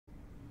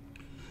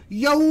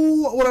Yo,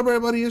 what up,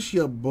 everybody? It's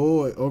your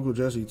boy, Uncle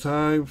Jesse.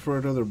 Time for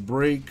another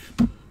break.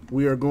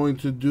 We are going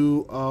to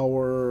do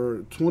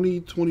our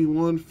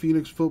 2021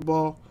 Phoenix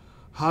Football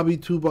Hobby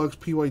 2-Box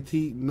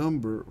PYT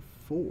number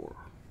 4.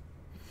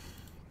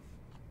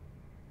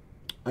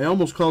 I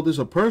almost called this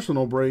a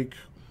personal break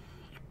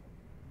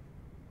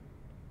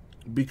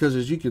because,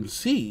 as you can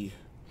see,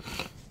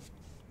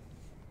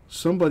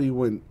 somebody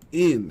went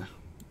in.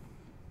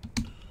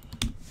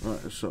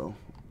 Alright, so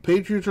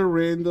Patriots are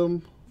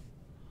random.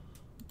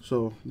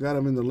 So, got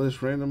them in the list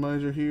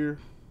randomizer here.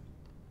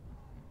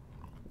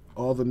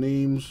 All the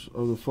names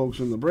of the folks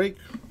in the break.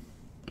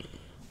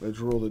 Let's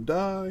roll the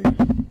die.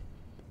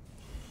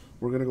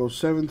 We're going to go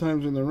 7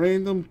 times in the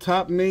random.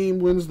 Top name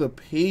wins the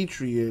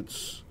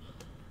Patriots.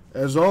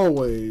 As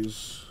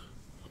always,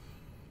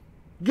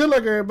 good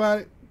luck,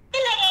 everybody.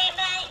 Good luck,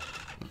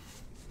 everybody.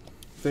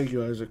 Thank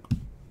you, Isaac.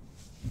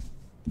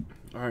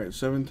 All right,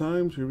 7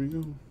 times. Here we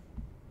go.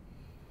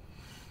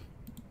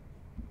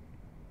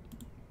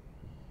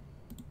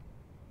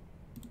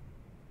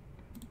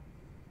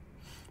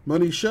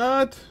 Money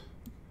shot.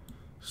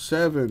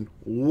 7.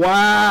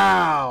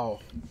 Wow.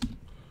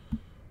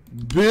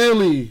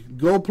 Billy,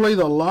 go play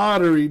the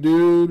lottery,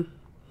 dude.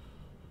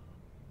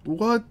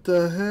 What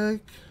the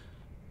heck?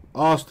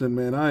 Austin,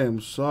 man, I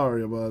am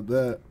sorry about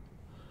that.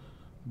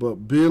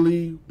 But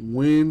Billy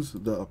wins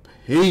the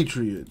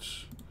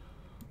Patriots.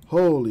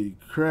 Holy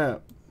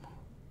crap.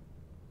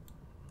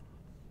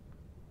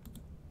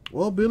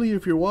 Well, Billy,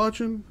 if you're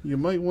watching, you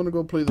might want to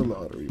go play the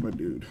lottery, my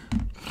dude.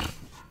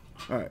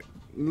 All right.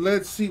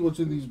 Let's see what's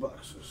in these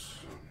boxes.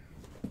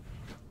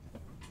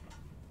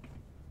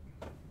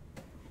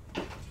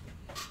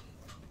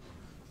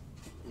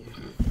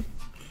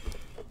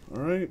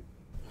 All right,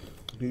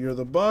 here are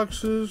the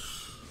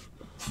boxes.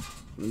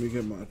 Let me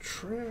get my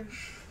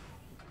trash.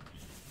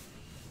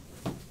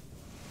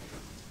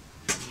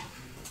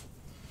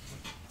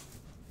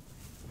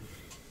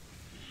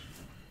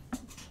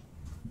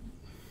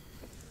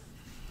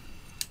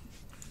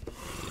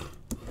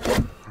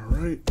 All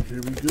right,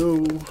 here we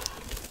go.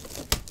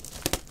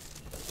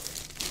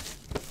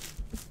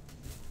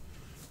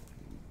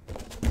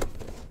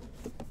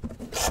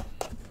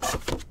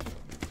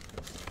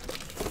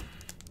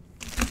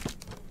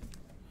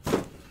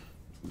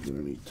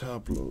 Gonna need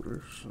top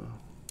loaders. So.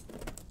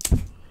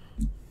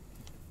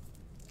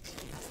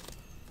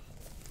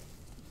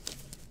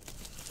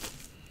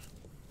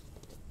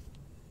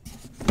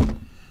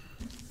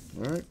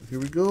 All right, here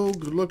we go.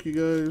 Good luck, you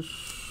guys.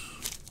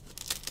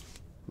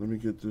 Let me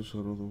get this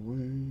out of the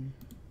way.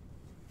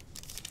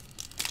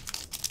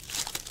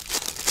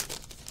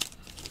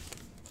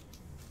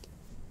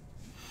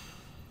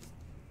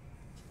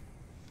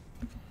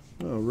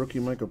 Oh, rookie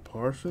Micah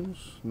Parsons,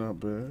 not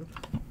bad.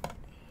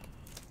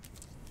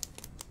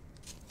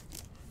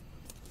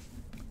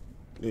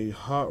 A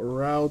hot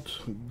route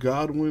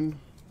Godwin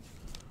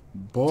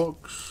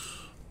Bucks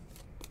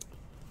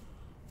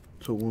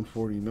to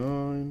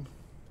 149.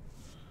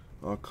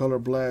 Color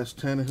blast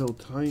Tannehill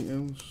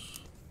Titans.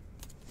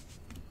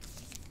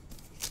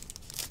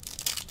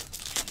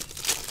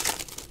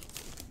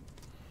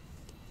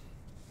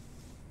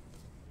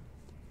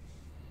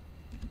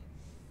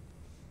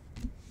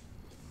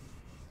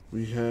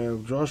 We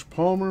have Josh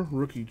Palmer,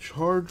 rookie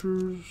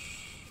Chargers.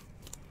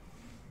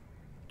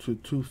 To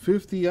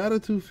 250 out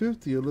of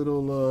 250, a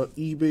little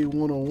eBay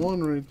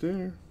 101 right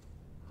there.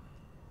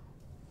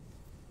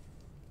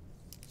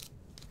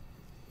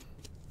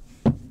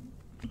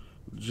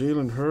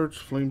 Jalen Hurts,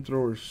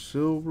 flamethrower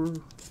silver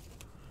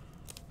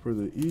for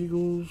the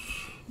Eagles.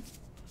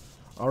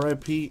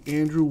 RIP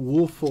Andrew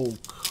Woolfolk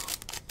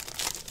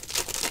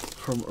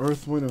from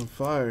Earth, Wind, and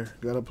Fire.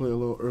 Gotta play a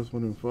little Earth,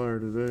 Wind, and Fire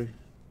today.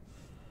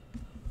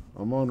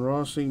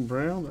 Amon-Ra St.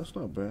 Brown, that's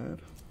not bad.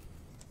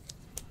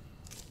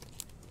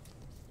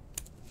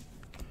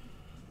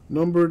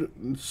 Numbered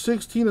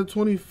 16 of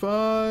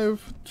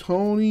 25,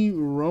 Tony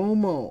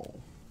Romo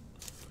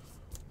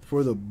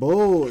for the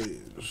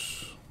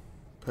boys.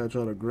 Patch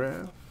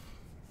autograph.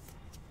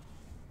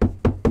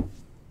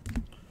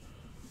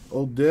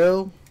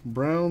 Odell,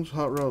 Browns,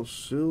 hot route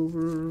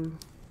silver.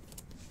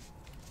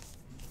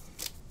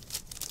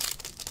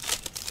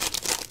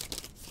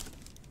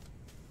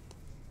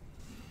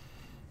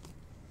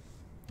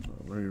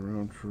 Ray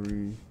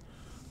Roundtree.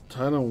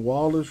 Tylan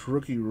Wallace,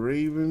 rookie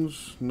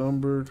Ravens,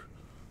 numbered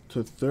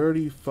to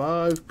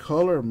 35,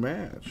 color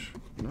match.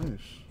 Nice.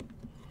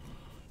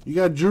 You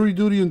got jury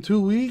duty in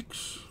 2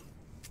 weeks?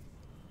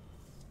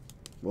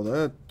 Well,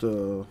 that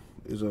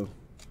is a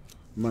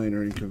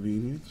minor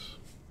inconvenience.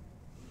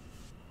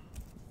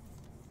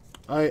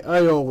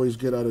 I always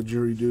get out of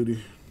jury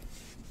duty.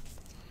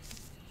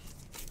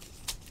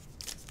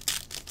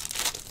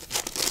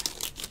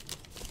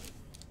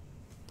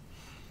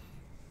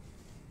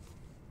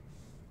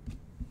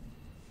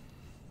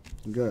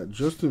 Got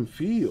Justin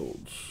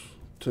Fields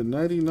to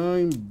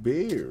 99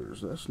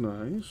 Bears. That's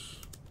nice.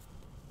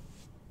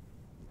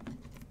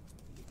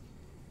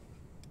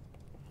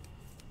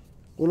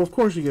 Well, of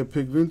course you get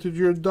pick vintage.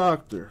 You're a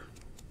doctor.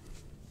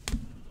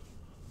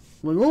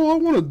 I'm like, oh, I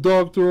want a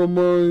doctor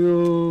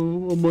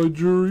on my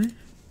jury.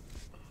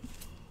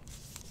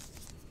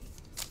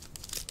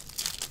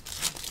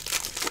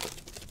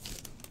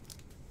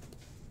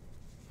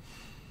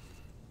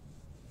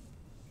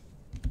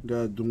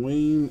 Got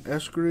Dwayne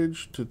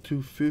Eskridge to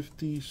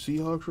 250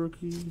 Seahawks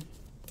rookie.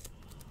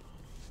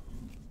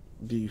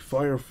 The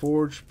Fire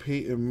Forge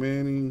Peyton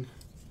Manning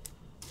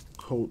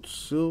Colt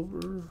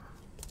Silver.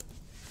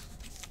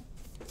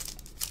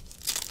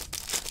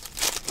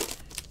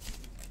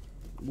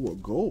 Ooh, a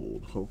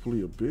gold.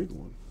 Hopefully a big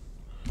one.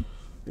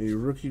 A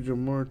rookie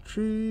Jamar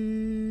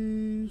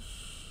Chase.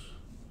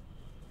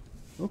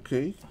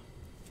 Okay.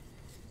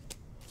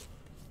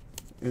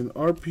 An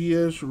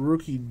RPS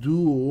rookie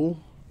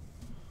duel.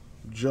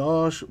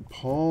 Josh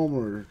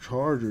Palmer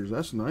Chargers.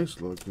 That's nice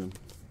looking.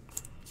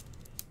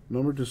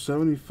 Number to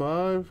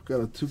 75.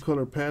 Got a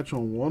 2-color patch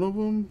on one of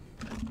them.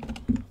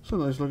 It's a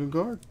nice looking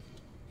card.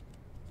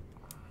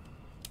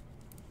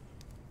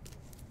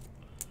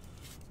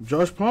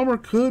 Josh Palmer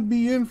could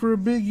be in for a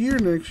big year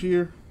next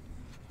year.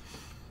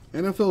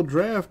 NFL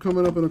draft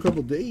coming up in a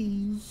couple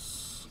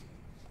days.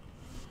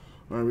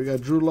 All right, we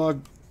got Drew Lock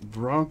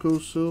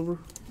Broncos silver.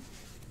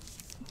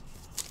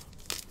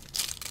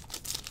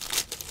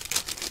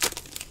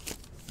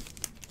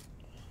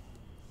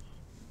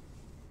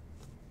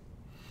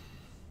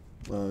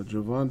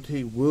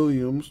 Javonte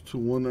Williams to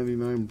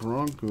 199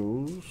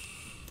 Broncos.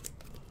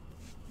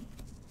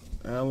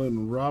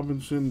 Allen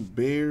Robinson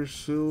Bears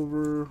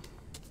silver.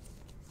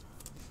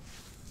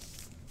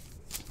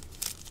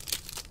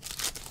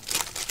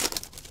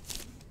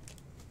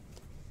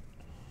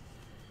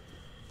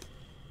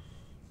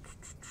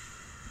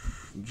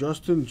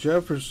 Justin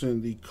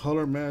Jefferson, the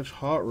color match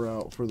hot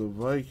route for the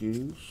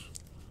Vikings.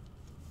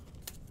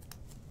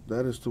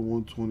 That is to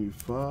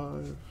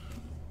 125.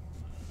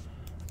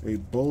 A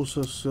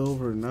Bosa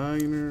silver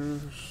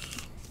Niners.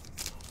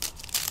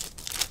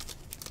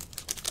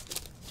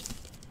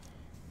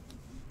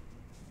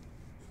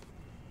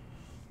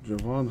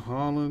 Javon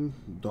Holland,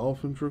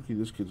 Dolphins rookie.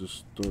 This kid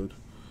just stood.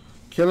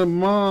 Kellen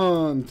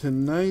Mond to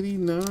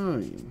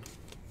 99.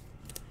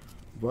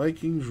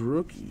 Vikings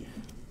rookie.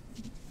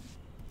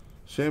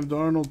 Sam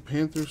Darnold,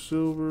 Panther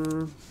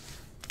silver.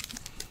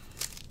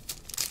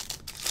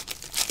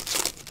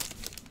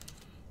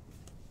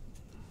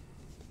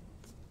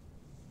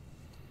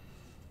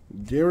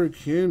 Derrick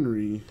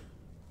Henry,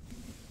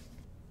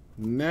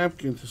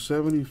 napkin to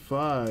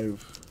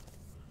 75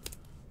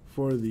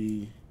 for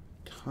the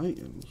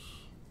Titans.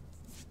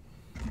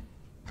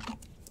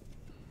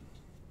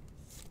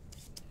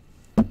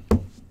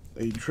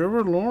 A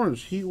Trevor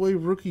Lawrence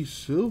Heatwave rookie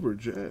silver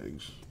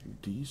Jags.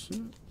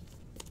 Decent.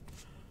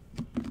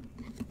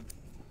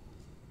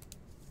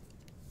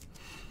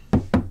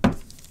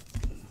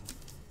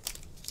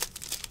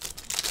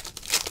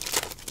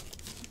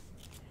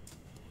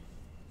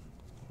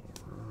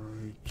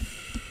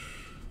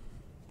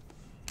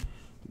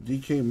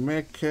 DK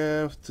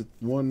Metcalf to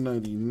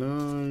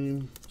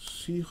 199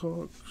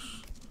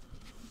 Seahawks.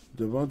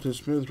 Devonta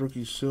Smith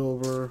rookie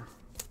silver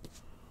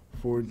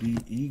for the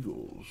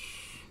Eagles.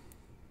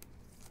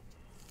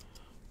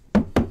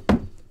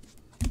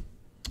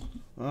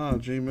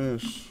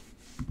 J-Mess,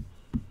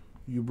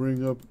 you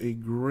bring up a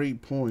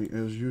great point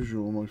as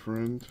usual, my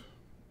friend.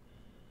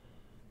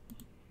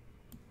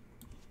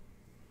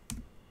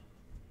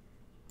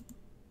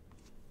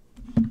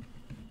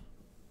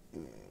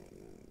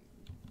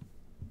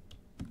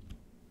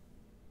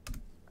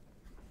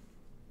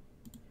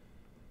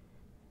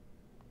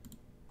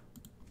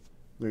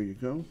 There you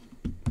go.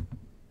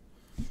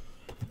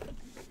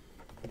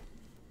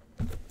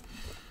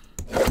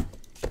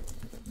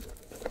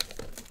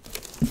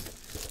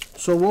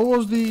 So what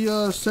was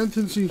the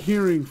sentencing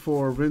hearing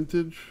for,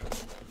 Vintage?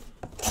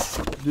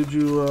 Did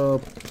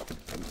you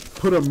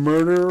put a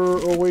murderer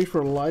away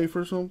for life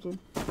or something?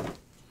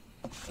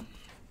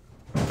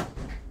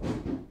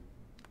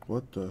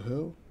 What the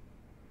hell?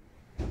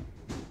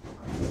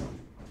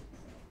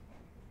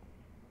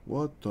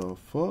 What the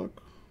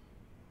fuck?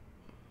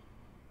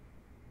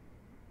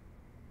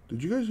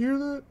 Did you guys hear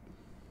that?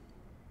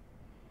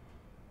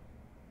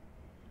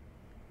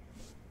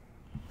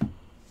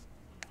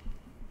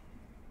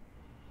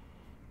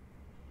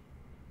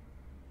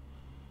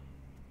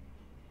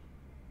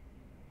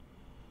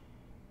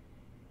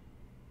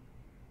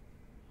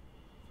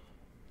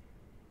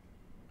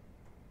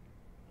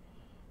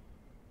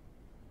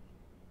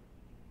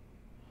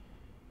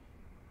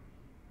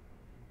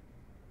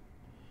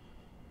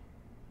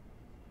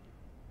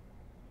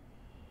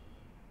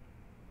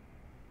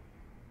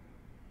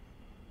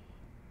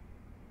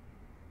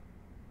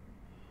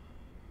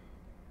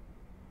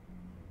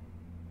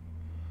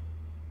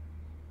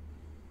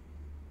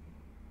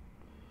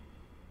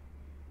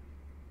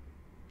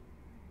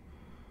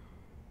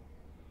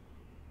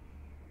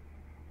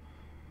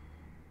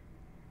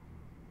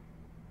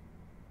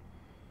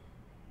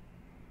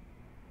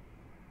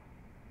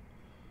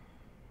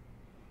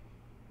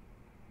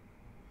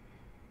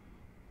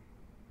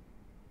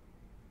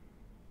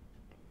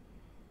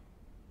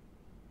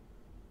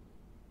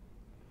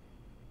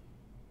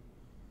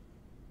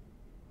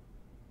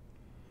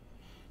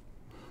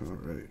 All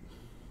right.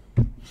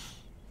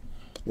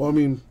 Well, I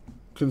mean,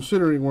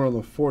 considering we're on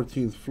the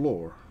 14th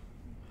floor,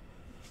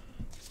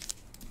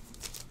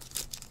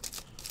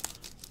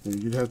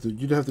 you'd have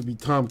to be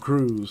Tom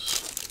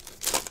Cruise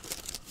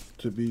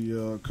to be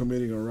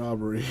committing a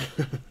robbery.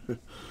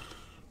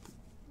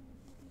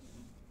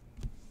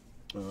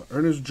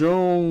 Ernest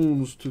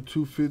Jones to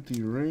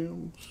 250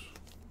 Rams.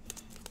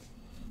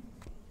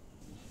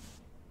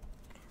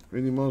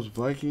 Randy Moss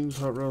Vikings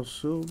Hot Route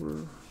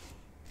Silver.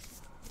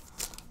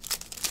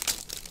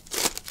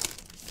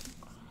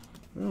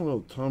 I don't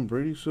know, Tom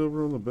Brady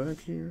silver on the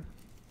back here.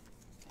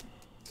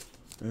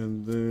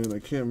 And then I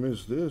can't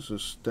miss this, a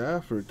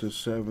Stafford to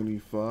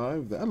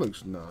 75. That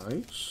looks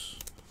nice.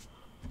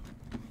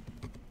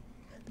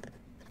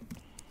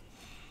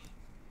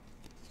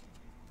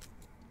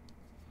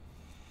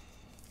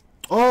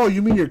 Oh,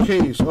 you mean your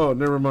case. Oh,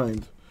 never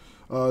mind.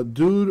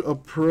 Dude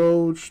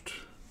approached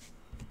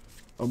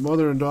a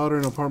mother and daughter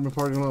in an apartment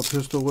parking lot,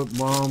 pistol whipped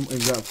mom,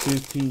 and got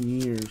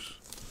 15 years.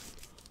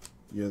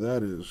 Yeah,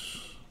 that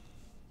is...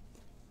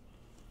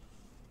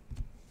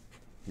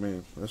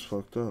 Man, that's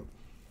fucked up.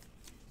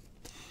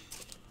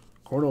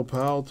 Cornell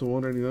Powell to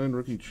 199,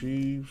 rookie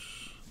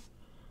Chiefs.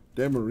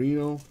 Dan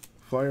Marino,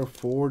 Fire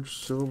Forge,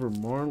 Silver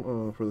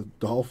Marl for the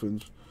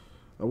Dolphins.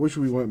 I wish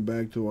we went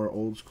back to our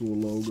old school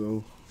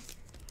logo.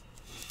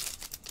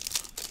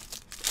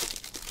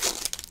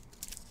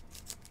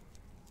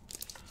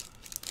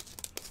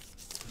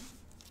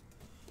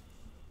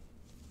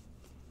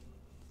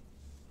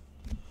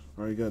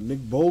 All right, got Nick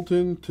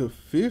Bolton to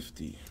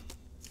 50.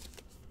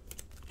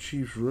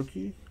 Chiefs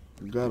rookie.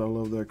 Gotta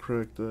love that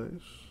cracked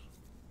ice.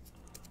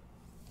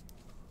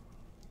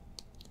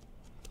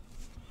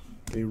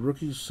 A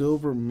rookie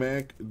silver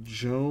Mac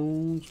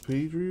Jones,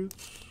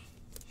 Patriots.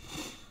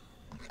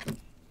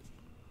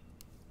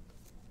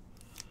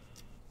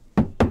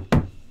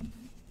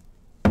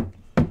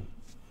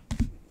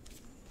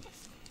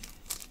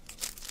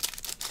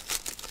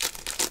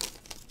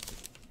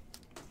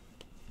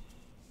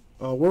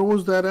 Where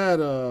was that at?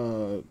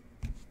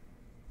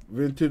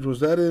 Vintage,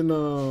 was that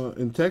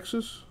in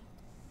Texas?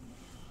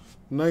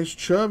 Nice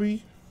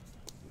chubby.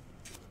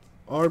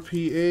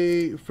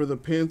 RPA for the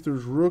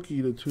Panthers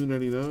rookie to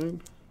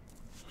 299.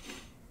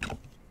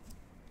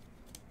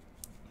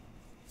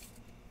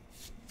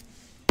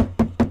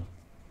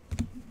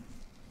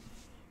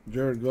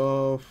 Jared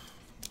Goff,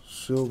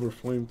 silver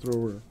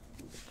flamethrower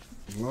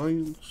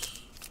Lions.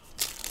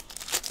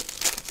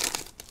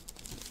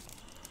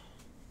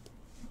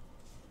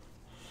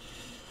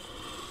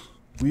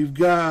 We've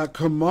got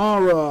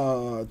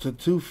Kamara to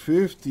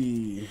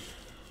 250.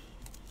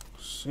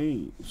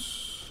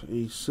 Saints.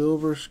 A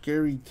silver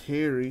Scary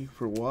Terry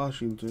for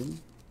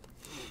Washington.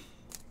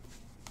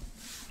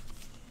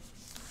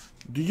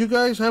 Do you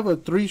guys have a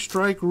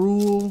 3-strike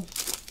rule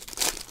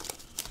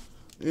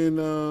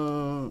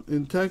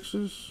in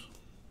Texas?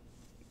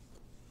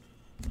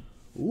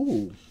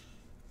 Ooh,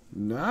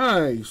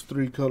 nice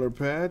 3-color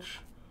patch.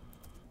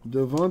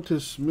 Devonta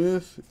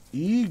Smith,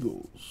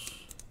 Eagles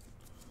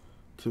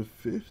to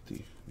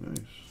 50. Nice.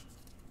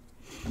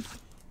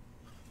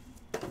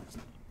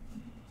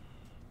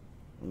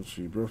 Let's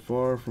see, Brett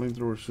Favre,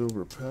 flamethrower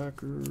silver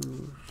Packers.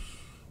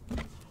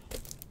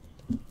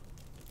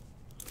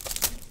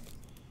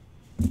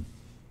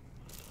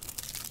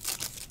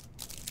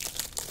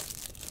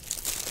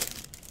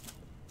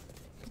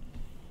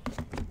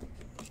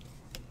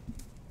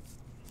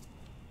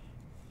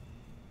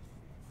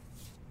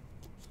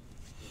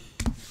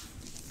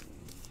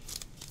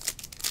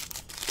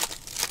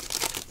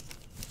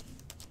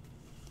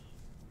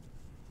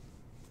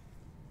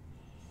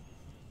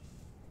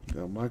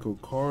 Got Michael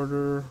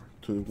Carter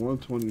to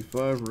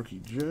 125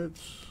 rookie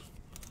Jets.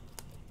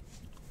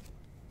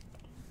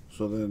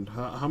 So then,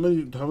 how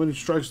many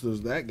strikes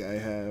does that guy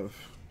have?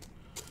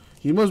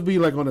 He must be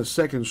like on a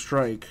 2nd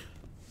strike.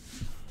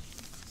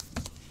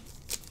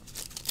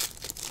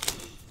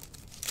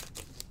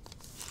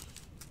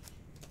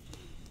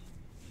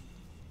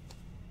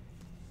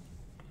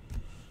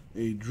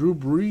 A Drew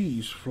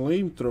Brees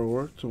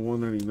flamethrower to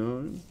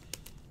 199.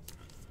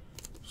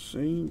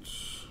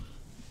 Saints.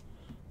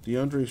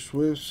 DeAndre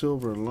Swift,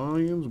 Silver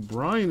Lions.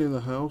 Brian in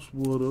the house,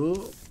 what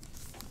up?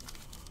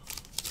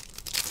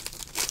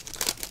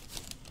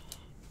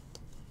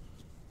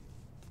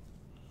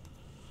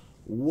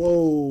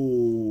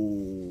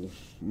 Whoa.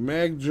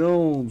 Mac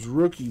Jones,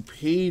 rookie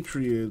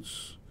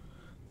Patriots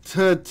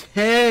to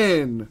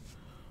 10.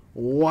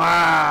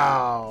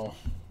 Wow.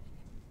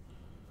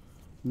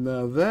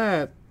 Now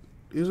that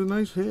is a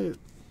nice hit.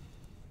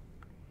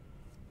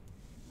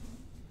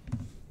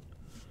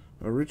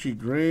 A Richie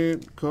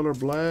Grant, Color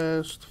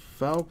Blast,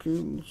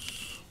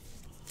 Falcons.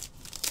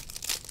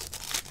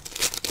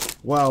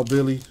 Wow,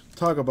 Billy.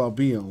 Talk about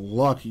being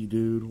lucky,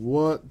 dude.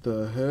 What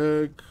the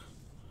heck?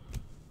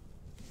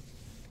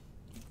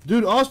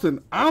 Dude,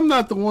 Austin, I'm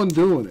not the one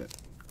doing it.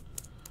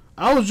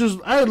 I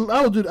didn't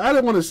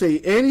want to say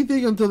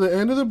anything until the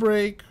end of the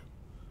break.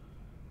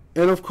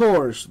 And of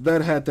course,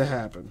 that had to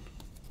happen.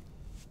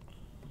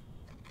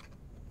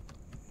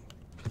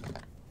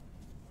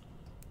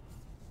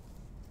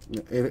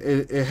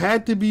 It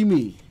had to be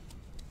me.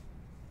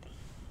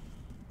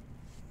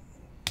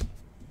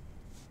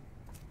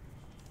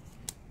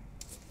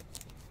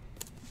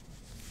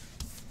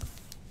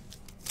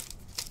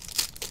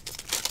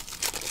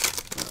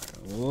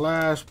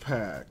 Last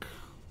pack.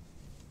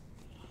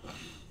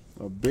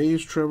 A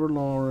base Trevor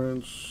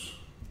Lawrence.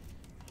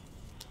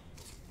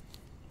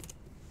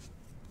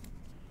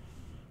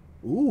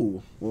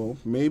 Ooh, well,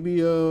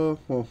 maybe,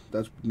 well,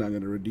 that's not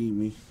going to redeem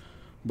me.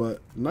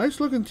 But nice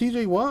looking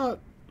TJ Watt.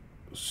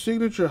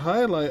 Signature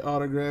highlight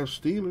autograph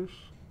Steelers.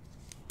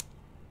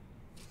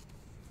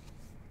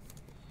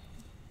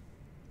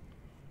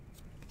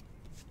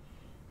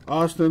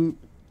 Austin,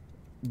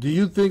 do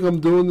you think I'm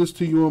doing this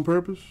to you on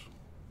purpose?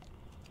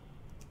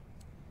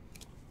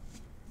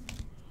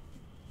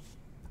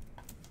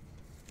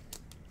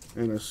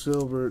 And a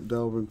silver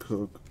Dalvin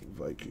Cook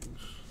Vikings.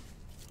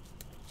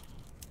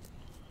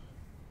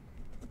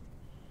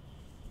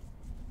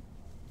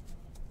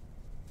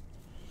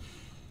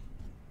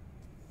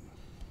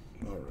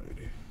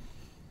 Alrighty.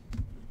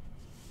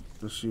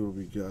 Let's see what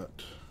we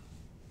got.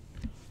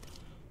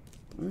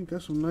 I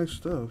got some nice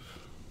stuff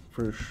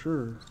for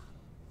sure.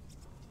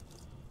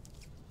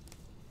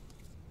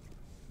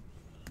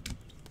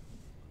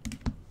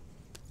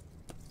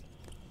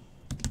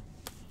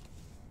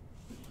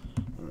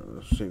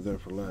 Save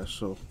that for last.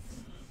 So,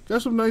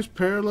 got some nice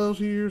parallels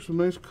here, some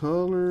nice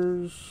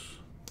colors.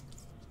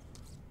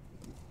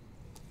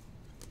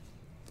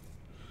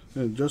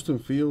 And Justin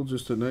Fields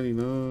just to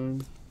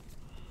 99.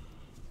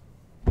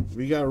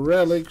 We got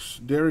relics,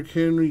 Derrick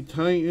Henry,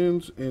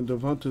 Titans, and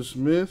Devonta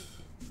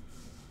Smith.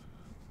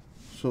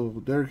 So,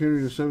 Derrick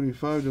Henry to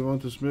 75,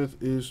 Devonta Smith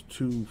is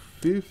to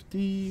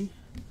 50.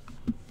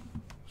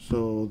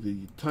 So,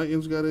 the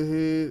Titans got a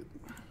hit.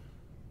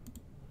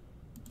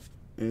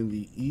 And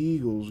the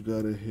Eagles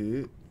got a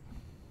hit.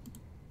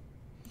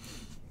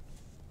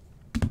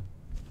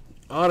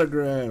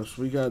 Autographs.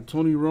 We got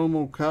Tony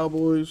Romo,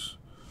 Cowboys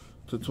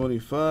to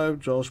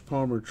 25. Josh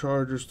Palmer,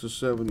 Chargers to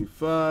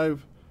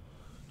 75.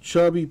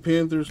 Chubby,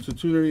 Panthers to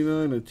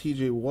 299. A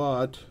TJ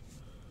Watt,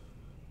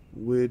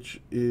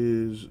 which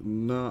is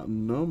not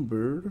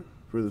numbered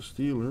for the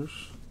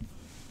Steelers.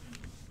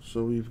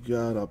 So we've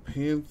got a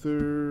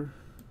Panther,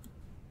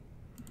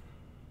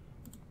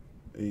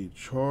 a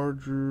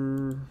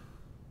Charger,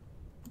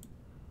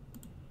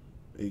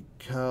 a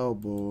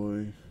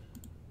Cowboy,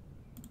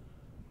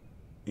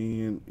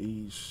 and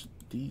a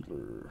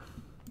Steeler.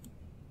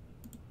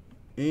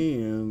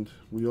 And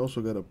we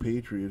also got a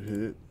Patriot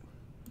hit,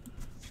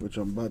 which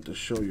I'm about to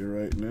show you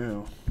right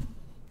now.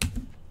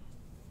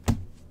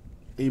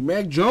 A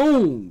Mac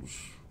Jones,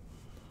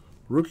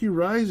 Rookie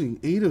Rising,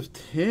 8 of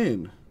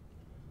 10.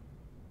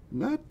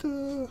 Not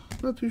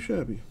too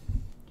shabby.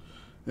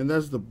 And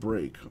that's the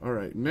break. All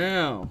right,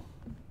 now,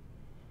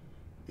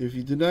 if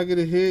you did not get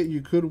a hit,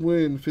 you could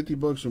win 50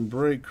 bucks in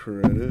break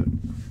credit.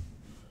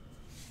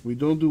 We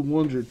don't do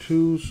ones or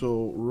twos,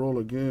 so roll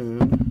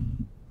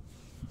again.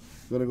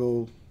 Gonna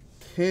go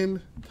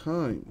 10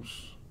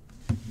 times.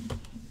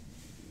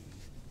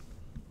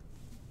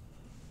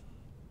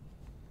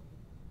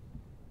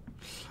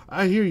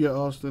 I hear you,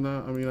 Austin.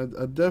 I mean,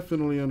 I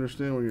definitely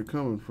understand where you're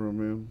coming from,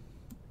 man.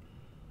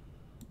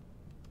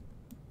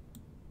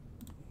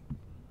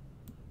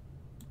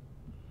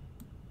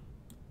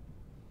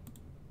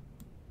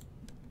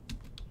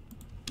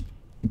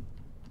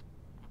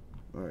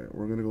 Alright,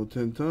 we're going to go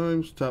 10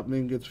 times. Top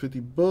name gets 50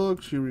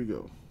 bucks. Here we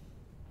go.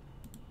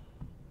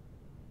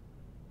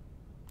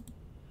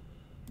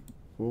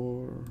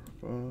 4,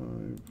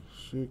 5,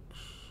 6,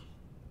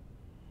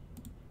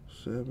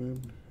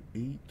 7,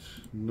 8,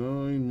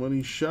 9.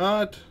 Money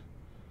shot.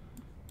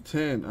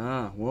 10.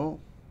 Ah, well.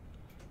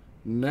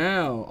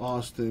 Now,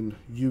 Austin,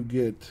 you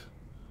get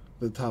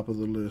the top of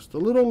the list. A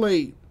little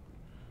late,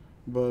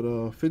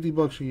 but 50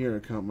 bucks in your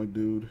account, my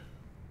dude.